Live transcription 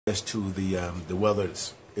as to the weather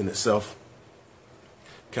in itself.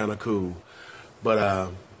 Kind of cool. But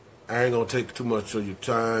I ain't going to take too much of your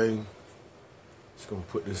time. Just going to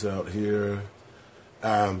put this out here.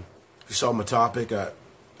 You saw my topic.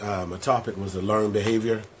 My topic was the learned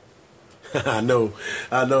behavior. I know,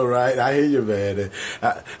 right? I hear you, man.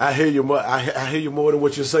 I hear you more. I hear you more than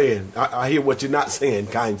what you're saying. I hear what you're not saying,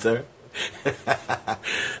 kind sir.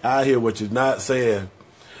 I hear what you're not saying.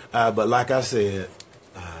 But like I said,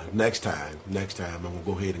 next time, I'm gonna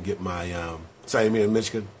go ahead and get my same here in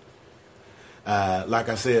Michigan. Like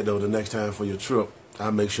I said though, the next time for your trip,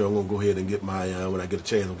 I'll make sure I'm gonna go ahead and get my when I get a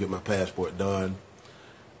chance, I'll get my passport done,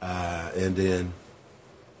 and then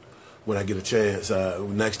when I get a chance,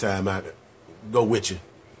 next time I go with you.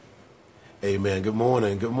 Amen. Good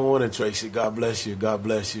morning, Tracy. God bless you. God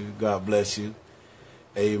bless you. God bless you.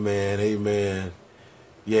 Amen. Amen.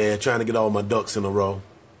 Yeah, trying to get all my ducks in a row.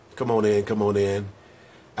 Come on in. Come on in.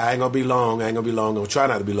 I ain't gonna be long. I'm gonna try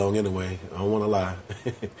not to be long anyway. I don't want to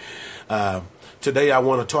lie. Today I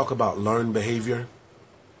want to talk about learned behavior.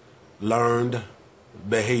 Learned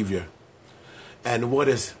behavior. And what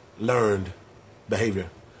is learned behavior?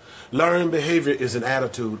 Learned behavior is an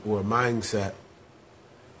attitude or a mindset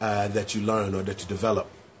that you learn or that you develop.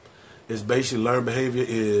 It's basically learned behavior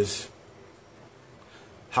is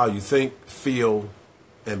how you think, feel,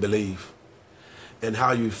 and believe. And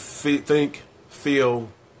how you think, feel,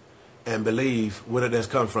 and believe, where did that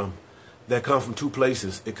come from? That comes from two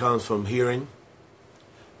places. It comes from hearing,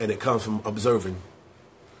 and it comes from observing.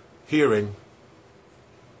 Hearing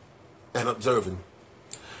and observing.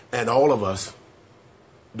 And all of us,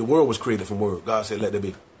 the world was created from word. God said, let there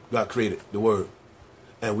be. God created the word.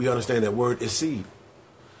 And we understand that word is seed.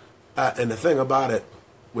 And the thing about it,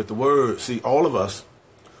 with the word, see, all of us,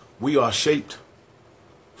 we are shaped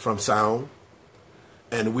from sound,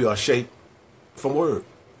 and we are shaped from word.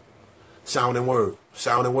 Sound and word.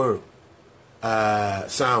 Sound and word.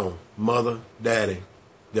 Sound, mother, daddy,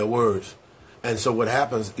 their words. And so what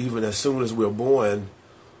happens, even as soon as we're born,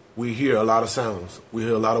 we hear a lot of sounds. We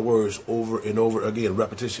hear a lot of words over and over again,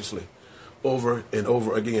 repetitiously, over and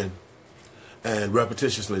over again, and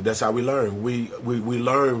repetitiously. That's how we learn. We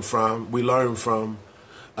learn from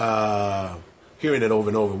hearing it over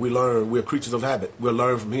and over. We're creatures of habit. We'll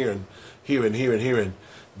learn from hearing,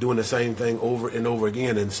 doing the same thing over and over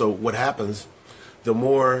again. And so what happens, the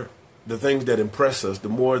more the things that impress us, the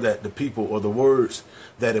more that the people or the words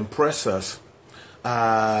that impress us,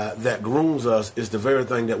 that grooms us, is the very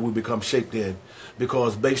thing that we become shaped in.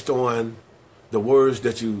 Because based on the words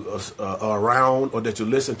that you are around or that you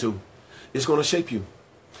listen to, it's going to shape you.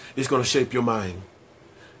 It's going to shape your mind.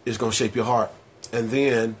 It's going to shape your heart. And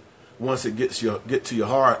then once it get to your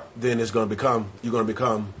heart, then you're going to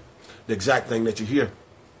become the exact thing that you hear.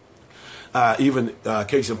 Even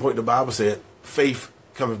case in point, the Bible said, faith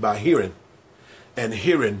cometh by hearing, and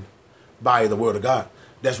hearing by the word of God.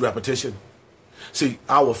 That's repetition. See,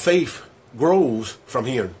 our faith grows from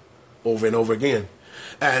hearing over and over again.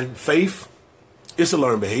 And faith is a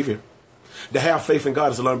learned behavior. To have faith in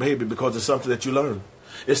God is a learned behavior because it's something that you learn.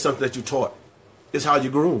 It's something that you taught. It's how you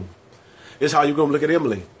groom. It's how you groom. Look at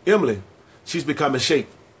Emily. Emily, she's becoming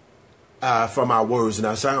shaped from our words and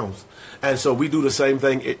our sounds. And so we do the same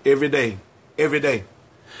thing every day. Every day.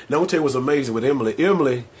 Now, I'm going to tell you what's amazing with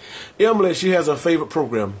Emily. Emily, she has her favorite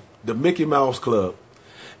program, the Mickey Mouse Club.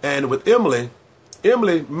 And with Emily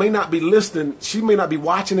may not be listening. She may not be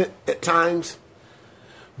watching it at times.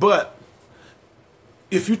 But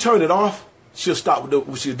if you turn it off, she'll stop with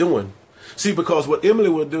what she's doing. See, because what Emily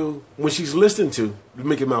will do when she's listening to the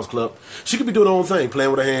Mickey Mouse Club, she could be doing her own thing,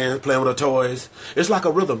 playing with her hands, playing with her toys. It's like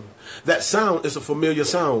a rhythm. That sound is a familiar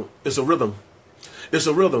sound. It's a rhythm. It's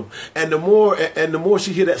a rhythm. And the more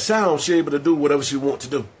she hear that sound, she's able to do whatever she wants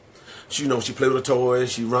to do. She play with her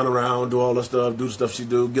toys, she run around, do all the stuff, do the stuff she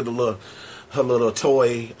do, get her little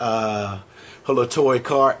toy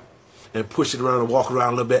cart and push it around and walk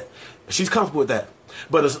around a little bit. She's comfortable with that.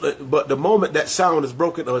 But the moment that sound is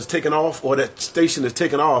broken or is taken off, or that station is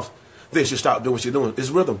taken off, then she'll stop doing what she's doing. It's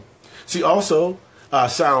rhythm. See, also,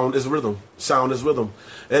 sound is rhythm. Sound is rhythm.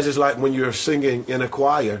 It's just like when you're singing in a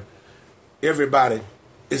choir, everybody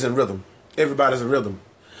is in rhythm. Everybody's in rhythm.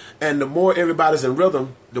 And the more everybody's in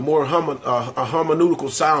rhythm, the more a hermeneutical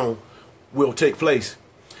sound will take place.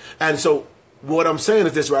 And so what I'm saying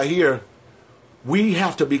is this right here. We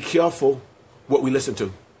have to be careful what we listen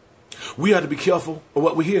to. We have to be careful of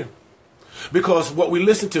what we hear. Because what we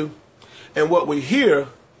listen to and what we hear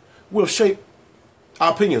will shape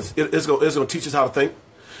our opinions. It's going to teach us how to think.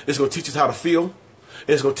 It's going to teach us how to feel.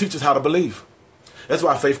 It's going to teach us how to believe. That's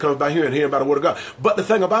why faith comes by hearing, hearing by the word of God. But the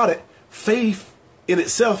thing about it, faith in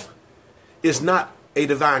itself is not a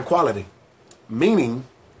divine quality. Meaning,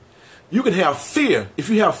 you can have fear. If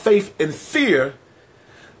you have faith in fear,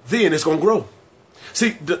 then it's going to grow.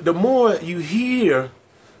 See, the more you hear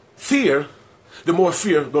fear, the more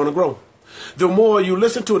fear going to grow. The more you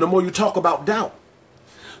listen to it, the more you talk about doubt,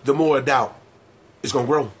 the more doubt is going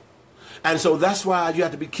to grow. And so that's why you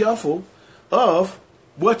have to be careful of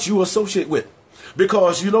what you associate with.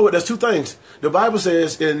 Because you know what, there's two things. The Bible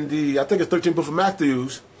says in the, I think it's 13th book of Matthew,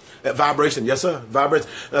 at vibration, yes sir, vibration.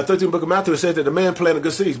 13th book of Matthew, it says that the man planted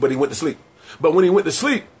good seeds, but he went to sleep. But when he went to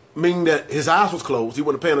sleep, meaning that his eyes was closed, he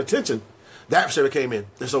wasn't paying attention, the adversary came in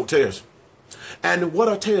and sowed tares. And what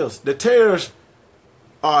are tares? The tares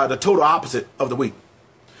are the total opposite of the wheat.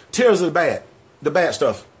 Tares are bad, the bad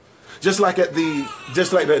stuff. Just like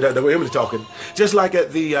the way Emily talking, just like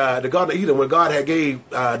at the Garden of Eden, when God had gave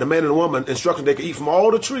the man and the woman instructions they could eat from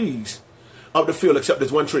all the trees of the field except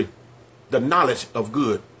this one tree, the knowledge of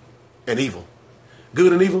good and evil.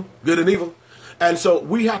 Good and evil, good and evil. And so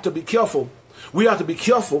we have to be careful. We have to be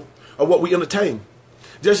careful of what we entertain.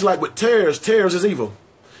 Just like with tares, tares is evil.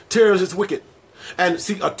 Tares is wicked. And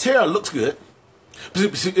see, a tare looks good.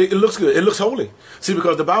 It looks good. It looks holy. See,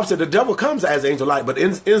 because the Bible said the devil comes as angel light, but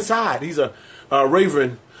inside he's a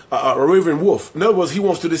raving wolf. In other words, he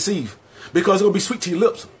wants to deceive, because it's going to be sweet to your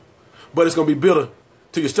lips, but it's going to be bitter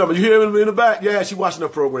to your stomach. You hear him in the back? Yeah, she watching the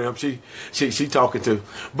program. She talking to.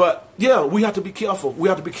 But yeah, we have to be careful. We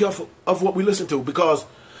have to be careful of what we listen to, because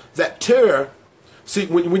that terror. See,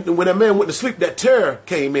 when that man went to sleep, that terror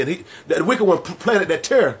came in. That wicked one planted that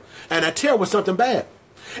terror, and that terror was something bad.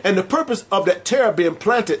 And the purpose of that terror being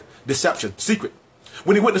planted, deception, secret.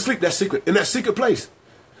 When he went to sleep, that secret, in that secret place,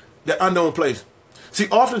 that unknown place. See,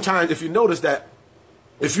 oftentimes, if you notice that,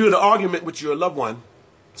 if you're in an argument with your loved one,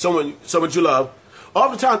 someone you love,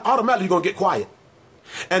 oftentimes, automatically, you're going to get quiet.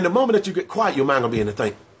 And the moment that you get quiet, your mind going to be in the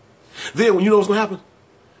thing. Then, when you know what's going to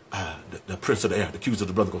happen, the prince of the air, the accuser of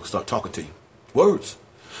the brother, going to start talking to you. Words.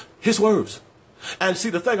 His words. And see,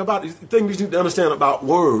 the thing you need to understand about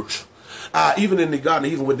words, even in the garden,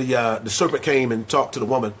 even when the serpent came and talked to the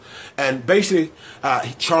woman, and basically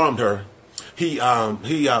he charmed her, he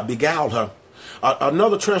beguiled her.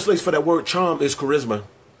 Another translation for that word charm is charisma.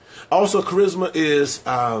 Also, charisma is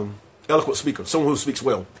eloquent speaker, someone who speaks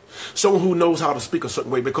well, someone who knows how to speak a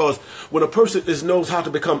certain way. Because when a person knows how to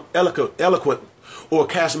become eloquent or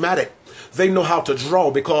charismatic, they know how to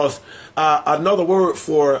draw. Because another word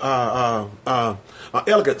for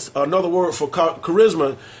elegance, another word for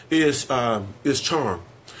charisma is charm.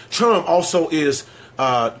 Charm also is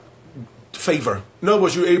favor. In other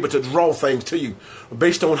words, you're able to draw things to you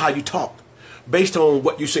based on how you talk, based on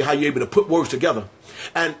what you say, how you're able to put words together.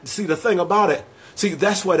 And see, the thing about it, see,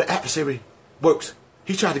 that's where the adversary works.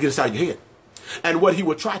 He tried to get inside your head. And what he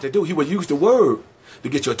would try to do, he would use the word to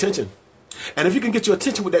get your attention. And if he can get your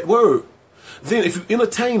attention with that word, then if you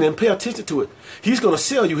entertain and pay attention to it, he's going to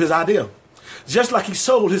sell you his idea. Just like he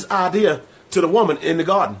sold his idea to the woman in the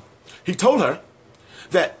garden. He told her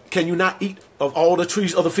that, can you not eat of all the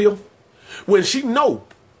trees of the field? When she know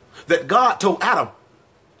that God told Adam,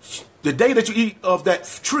 the day that you eat of that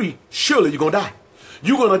tree, surely you're going to die.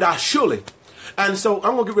 You're going to die surely. And so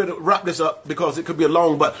I'm going to get ready to wrap this up, because it could be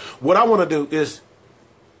long. But what I want to do is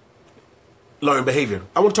learn behavior.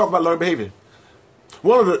 I want to talk about learned behavior.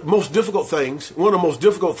 One of the most difficult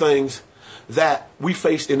things that we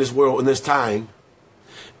face in this world, in this time,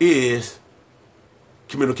 is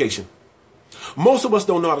communication. Most of us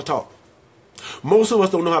don't know how to talk. Most of us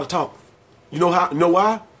don't know how to talk. You know how? You know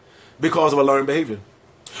why? Because of a learned behavior.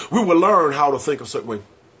 We will learn how to think a certain way.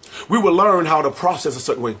 We will learn how to process a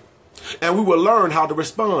certain way. And we will learn how to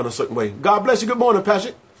respond a certain way. God bless you. Good morning,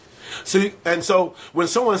 Patrick. See, and so when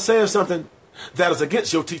someone says something that is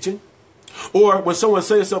against your teaching, or when someone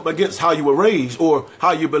says something against how you were raised or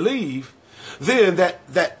how you believe, then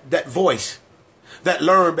that voice, that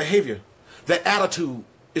learned behavior, that attitude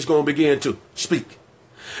is going to begin to speak.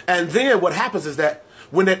 And then what happens is that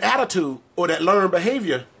when that attitude or that learned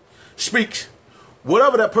behavior speaks,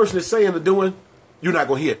 whatever that person is saying or doing, you're not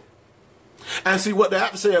going to hear it. And see, what the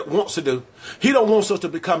adversary wants to do, he don't want us to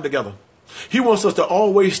become together. He wants us to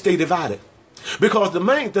always stay divided. Because the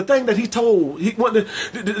thing that he told,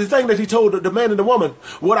 the thing that he told the man and the woman,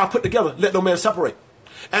 what I put together, let no man separate.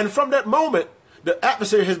 And from that moment, the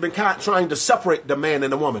adversary has been trying to separate the man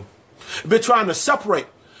and the woman. Been trying to separate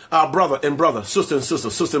our brother and brother, sister and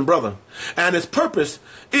sister, sister and brother. And his purpose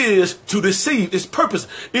is to deceive. His purpose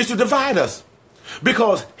is to divide us.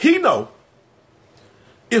 Because he know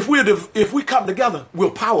if we come together,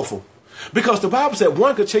 we're powerful. Because the Bible said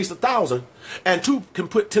one could chase 1,000 and two can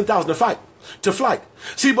put 10,000 to fight. to flight.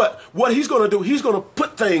 See, but what he's going to do, he's going to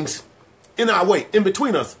put things in our way, in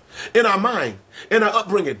between us, in our mind, in our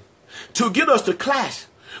upbringing, to get us to clash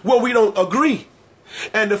where we don't agree.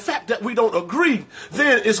 And the fact that we don't agree,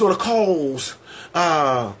 then it's going to cause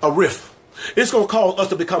a rift. It's going to cause us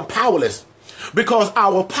to become powerless, because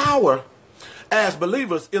our power as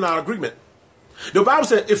believers in our agreement. The Bible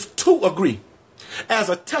says if two agree as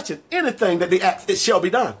a touching anything that they ask, it shall be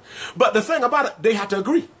done. But the thing about it, they have to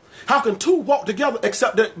agree. How can two walk together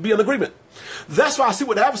except there be an agreement? That's why I see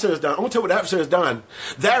what the adversary has done. I'm going to tell you what the adversary has done.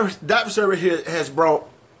 The adversary here has brought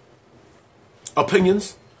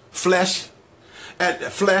opinions, flesh,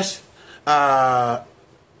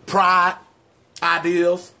 pride,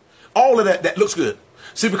 ideals, all of that looks good.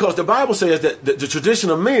 See, because the Bible says that the tradition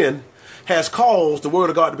of men has caused the word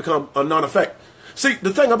of God to become a non-effect. See,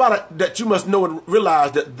 the thing about it that you must know and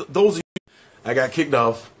realize that those of you, I got kicked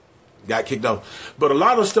off. But a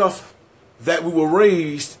lot of stuff that we were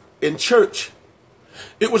raised in church,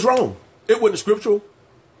 it was wrong. It wasn't scriptural.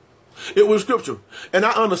 It was scriptural. And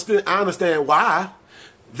I understand why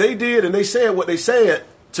they did and they said what they said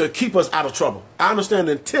to keep us out of trouble. I understand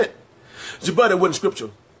the intent, but it wasn't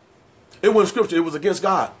scriptural. It wasn't scripture. It was against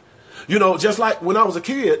God. You know, just like when I was a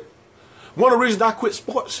kid, one of the reasons I quit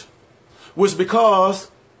sports was because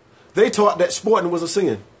they taught that sporting was a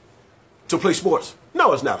sin, to play sports.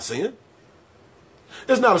 No, it's not a sin.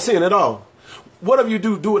 It's not a sin at all. Whatever you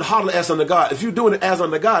do, do it heartily as unto God. If you're doing it as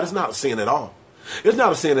unto God, it's not a sin at all. It's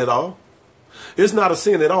not a sin at all. It's not a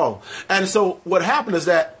sin at all. And so what happened is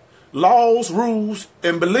that laws, rules,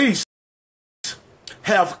 and beliefs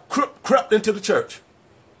have crept into the church.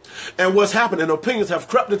 And what's happening, opinions have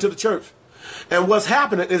crept into the church. And what's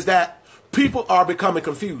happening is that people are becoming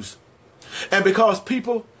confused. And because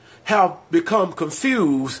people have become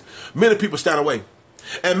confused, many people stand away.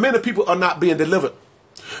 And many people are not being delivered.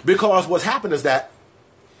 Because what's happened is that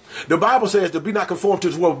the Bible says to be not conformed to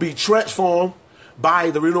this world, be transformed by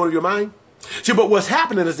the renewal of your mind. See, but what's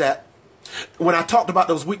happening is that when I talked about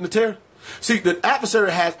those weakness there, see, the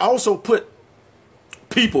adversary has also put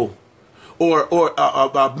people or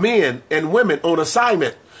men and women on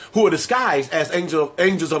assignment who are disguised as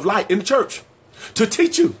angels of light in the church to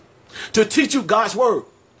teach you God's word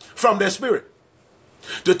from their spirit,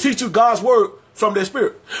 to teach you God's word from their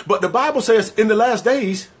spirit. But the Bible says in the last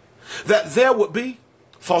days that there would be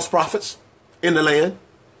false prophets in the land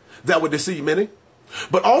that would deceive many.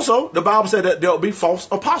 But also the Bible said that there will be false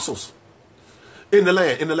apostles in the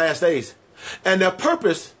land in the last days. And their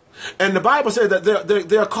purpose, and the Bible says that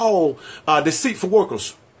they're called deceitful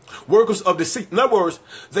workers, workers of deceit. In other words,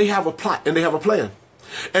 they have a plot and they have a plan.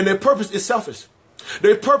 And their purpose is selfish.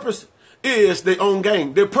 Their purpose is their own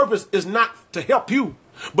gain. Their purpose is not to help you,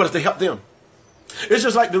 but it's to help them. It's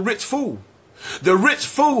just like the rich fool. The rich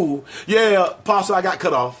fool, yeah, Apostle, I got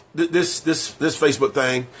cut off. This Facebook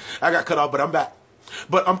thing, I got cut off, but I'm back.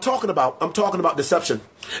 But I'm talking about deception.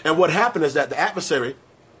 And what happened is that the adversary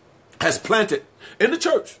has planted in the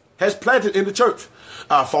church,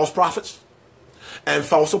 false prophets and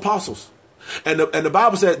false apostles. And the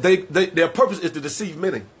Bible said their purpose is to deceive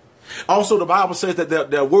many. Also, the Bible says that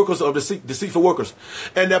they're workers of deceit, deceitful workers.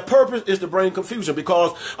 And their purpose is to bring confusion,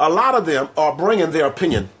 because a lot of them are bringing their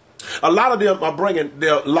opinion. A lot of them are bringing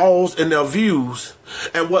their laws and their views.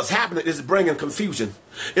 And what's happening is bringing confusion.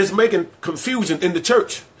 It's making confusion in the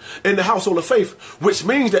church, in the household of faith, which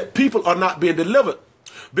means that people are not being delivered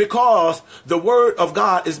because the word of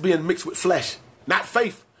God is being mixed with flesh. Not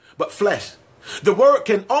faith, but flesh. The word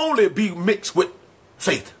can only be mixed with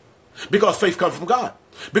faith because faith comes from God.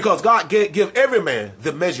 Because God give every man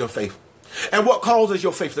the measure of faith. And what causes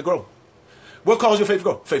your faith to grow? What causes your faith to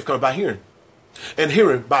grow? Faith comes by hearing. And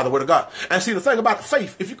hearing by the word of God. And see, the thing about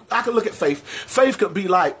faith, I can look at faith, faith could be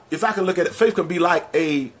like, if I can look at it, faith can be like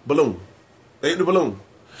a balloon. A balloon.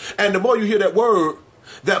 And the more you hear that word,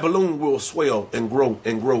 that balloon will swell and grow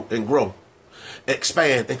and grow and grow.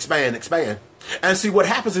 Expand, expand, expand. And see, what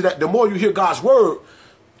happens is that the more you hear God's word,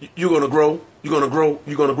 you're going to grow, you're going to grow,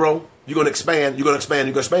 you're going to grow, you're going to expand, you're going to expand,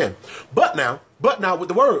 you're going to expand. But now with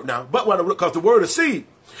the word now, because the word is seed.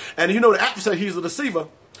 And you know the adversary, he's the deceiver.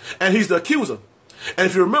 And he's the accuser. And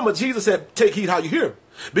if you remember, Jesus said, take heed how you hear.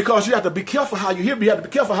 Because you have to be careful how you hear, but you have to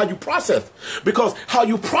be careful how you process. Because how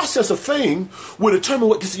you process a thing will determine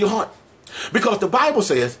what gets in your heart. Because the Bible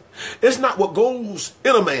says, it's not what goes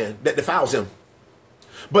in a man that defiles him,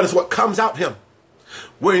 but it's what comes out him,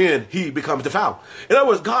 wherein he becomes defiled. In other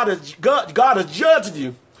words, God is judging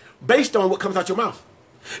you based on what comes out your mouth.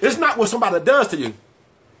 It's not what somebody does to you,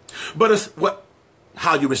 but it's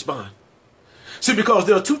how you respond. See, because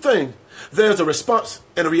there are two things. There's a response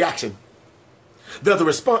and a reaction. There's a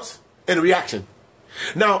response and reaction.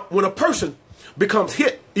 Now, when a person becomes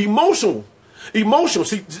hit, emotional,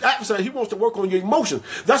 see, the adversary, he wants to work on your emotion.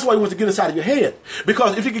 That's why he wants to get inside of your head.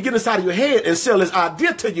 Because if he can get inside of your head and sell his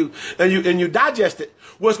idea to you, and you digest it,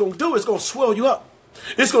 what it's going to do is going to swell you up.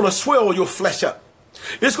 It's going to swell your flesh up.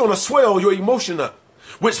 It's going to swell your emotion up.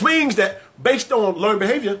 Which means that based on learned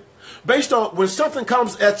behavior, based on when something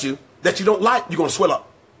comes at you that you don't like, you're going to swell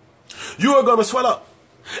up. You are going to swell up.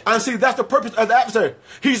 And see, that's the purpose of the adversary.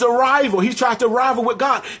 He's a rival. He's trying to rival with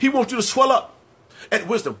God. He wants you to swell up at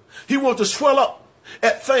wisdom. He wants to swell up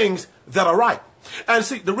at things that are right. And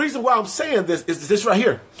see, the reason why I'm saying this is this right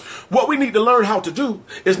here. What we need to learn how to do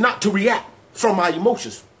is not to react from our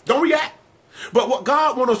emotions. Don't react. But what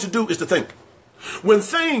God wants us to do is to think. When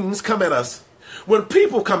things come at us, when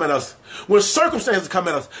people come at us, when circumstances come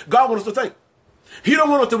at us, God wants us to think. He don't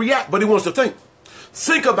want us to react, but he wants us to think.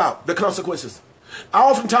 Think about the consequences. I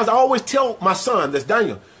always tell my son, that's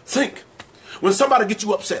Daniel, think. When somebody gets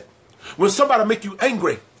you upset, when somebody make you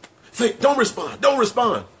angry, think, don't respond, don't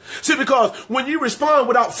respond. See, because when you respond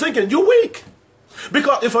without thinking, you're weak.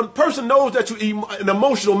 Because if a person knows that you're an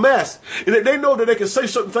emotional mess, and they know that they can say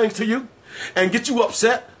certain things to you and get you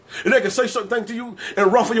upset, and they can say certain things to you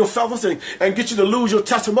and ruffle your feathers and get you to lose your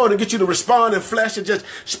testimony and get you to respond in flesh and just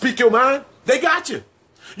speak your mind, they got you.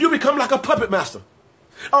 You become like a puppet master.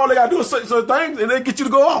 All they got to do is say certain things and they get you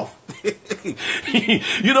to go off.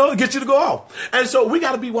 You know, get you to go off. And so we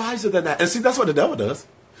got to be wiser than that. And see, that's what the devil does.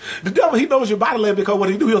 The devil, he knows your body language because what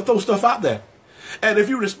he do, he'll throw stuff out there. And if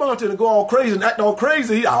you respond to it and go all crazy and act all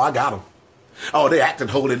crazy, oh, I got him. Oh, they acting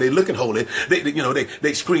holy, they looking holy.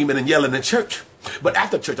 They screaming and yelling in church. But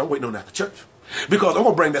after church, I'm waiting on after church. Because I'm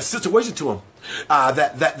going to bring that situation to them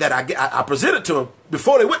that I presented to them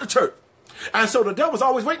before they went to church. And so the devil's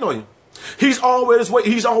always waiting on you. He's always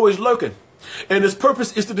waiting. He's always lurking. And his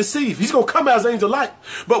purpose is to deceive. He's going to come as angel light.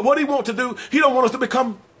 But what he wants to do, he don't want us to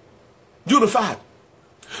become unified.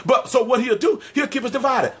 But so what he'll do, he'll keep us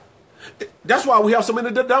divided. That's why we have so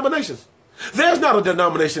many denominations. There's not a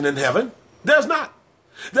denomination in heaven. There's not.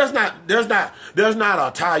 There's not an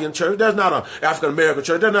Italian church. There's not an African American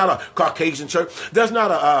church. There's not a Caucasian church. There's not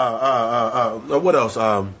a what else?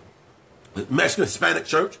 Mexican Hispanic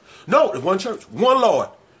church. No, there's one church, one Lord,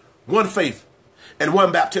 one faith, and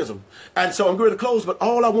one baptism. And so I'm going to close, but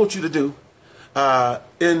all I want you to do, what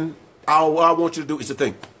I want you to do is to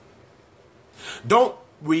think. Don't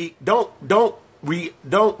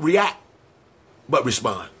react, but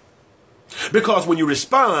respond. Because when you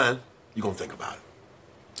respond, you're going to think about it.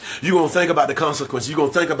 You're going to think about the consequences. You're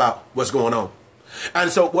going to think about what's going on.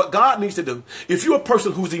 And so what God needs to do, if you're a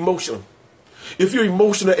person who's emotional, if you're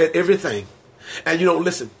emotional at everything and you don't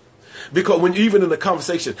listen, because when even in the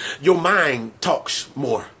conversation, your mind talks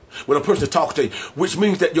more when a person talks to you, which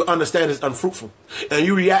means that your understanding is unfruitful and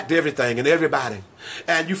you react to everything and everybody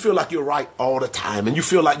and you feel like you're right all the time and you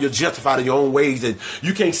feel like you're justified in your own ways and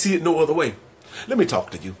you can't see it no other way. Let me talk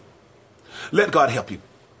to you. Let God help you.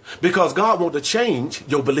 Because God wants to change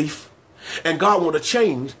your belief and God wants to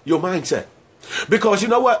change your mindset. Because you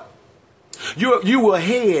know what? You're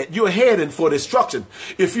heading for destruction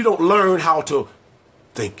if you don't learn how to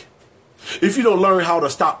think. If you don't learn how to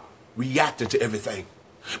stop reacting to everything,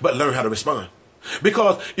 but learn how to respond.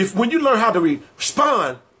 Because when you learn how to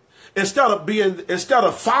respond, instead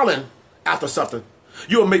of following after something,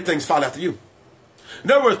 you'll make things follow after you.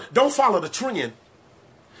 In other words, don't follow the trend.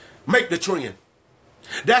 Make the trend.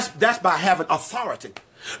 That's by having authority.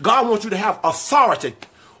 God wants you to have authority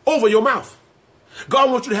over your mouth.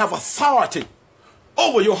 God wants you to have authority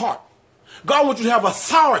over your heart. God wants you to have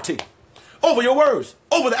authority over your words,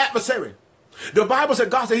 over the adversary. The Bible said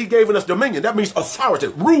God said he gave us dominion. That means authority,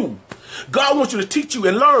 rule. God wants you to teach you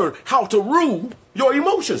and learn how to rule your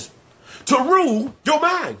emotions, to rule your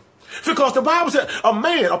mind. Because the Bible said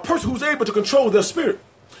a person who's able to control their spirit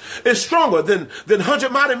is stronger than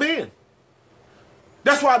 100 mighty men.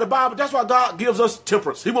 That's why God gives us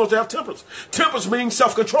temperance. He wants to have temperance. Temperance means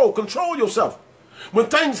self-control. Control yourself. When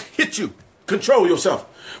things hit you, control yourself.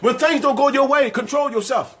 When things don't go your way, control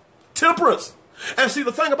yourself. Temperance. And see,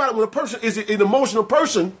 the thing about it, when a person is an emotional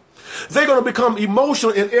person, they're going to become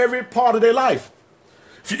emotional in every part of their life.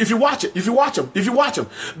 If you watch them.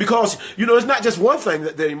 Because, it's not just one thing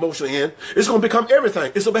that they're emotional in. It's going to become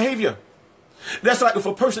everything. It's a behavior. That's like if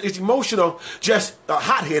a person is emotional, just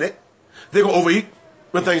hot-headed, they're going to overeat.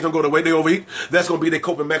 When things don't go the way they overeat, that's going to be their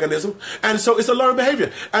coping mechanism. And so it's a learned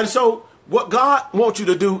behavior. And so what God wants you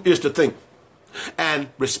to do is to think and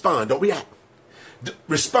respond. Don't react.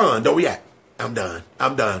 Respond. Don't react. I'm done.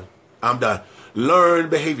 Learn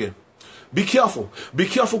behavior. Be careful. Be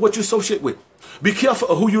careful what you associate with. Be careful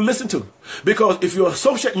of who you listen to. Because if you're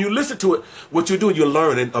associating, you listen to it, what you're doing, you're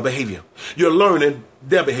learning a behavior. You're learning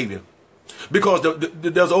their behavior. Because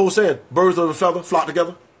there's an old saying, birds of a feather flock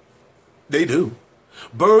together. They do.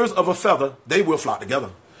 Birds of a feather, they will flock together.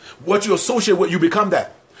 What you associate with, you become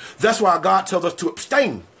that. That's why God tells us to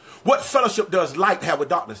abstain. What fellowship does light have with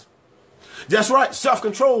darkness? That's right.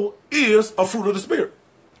 Self-control is a fruit of the Spirit.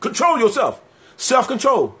 Control yourself.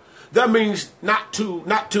 Self-control. That means not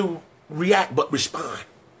to react, but respond.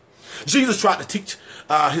 Jesus tried to teach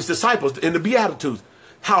his disciples in the Beatitudes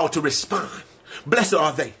how to respond. Blessed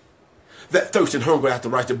are they that thirst and hunger after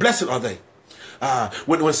righteousness. Blessed are they.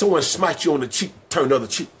 When someone smites you on the cheek, turn the other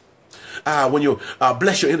cheek. When you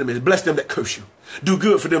bless your enemies, bless them that curse you. Do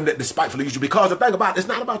good for them that despitefully use you. Because the thing about it, it's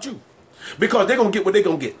not about you. Because they're going to get what they're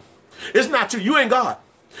going to get. It's not you. You ain't God.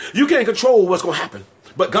 You can't control what's going to happen.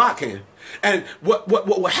 But God can. And what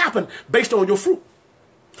will happen based on your fruit.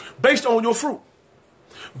 Based on your fruit.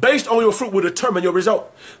 Based on your fruit will determine your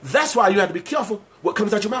result. That's why you have to be careful what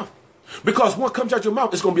comes out your mouth. Because what comes out your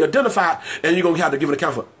mouth is going to be identified and you're going to have to give an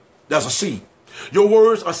account for it. That's a seed. Your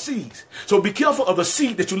words are seeds. So be careful of the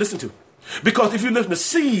seed that you listen to. Because if you listen to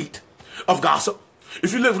seed of gossip,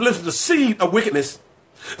 if you listen to the seed of wickedness,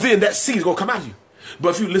 then that seed is going to come out of you.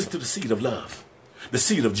 But if you listen to the seed of love, the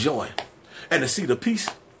seed of joy, and the seed of peace,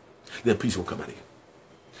 then peace will come out of you.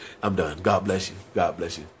 I'm done. God bless you. God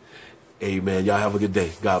bless you. Amen. Y'all have a good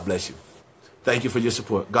day. God bless you. Thank you for your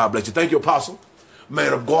support. God bless you. Thank you, Apostle,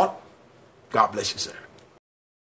 man of God. God bless you, sir.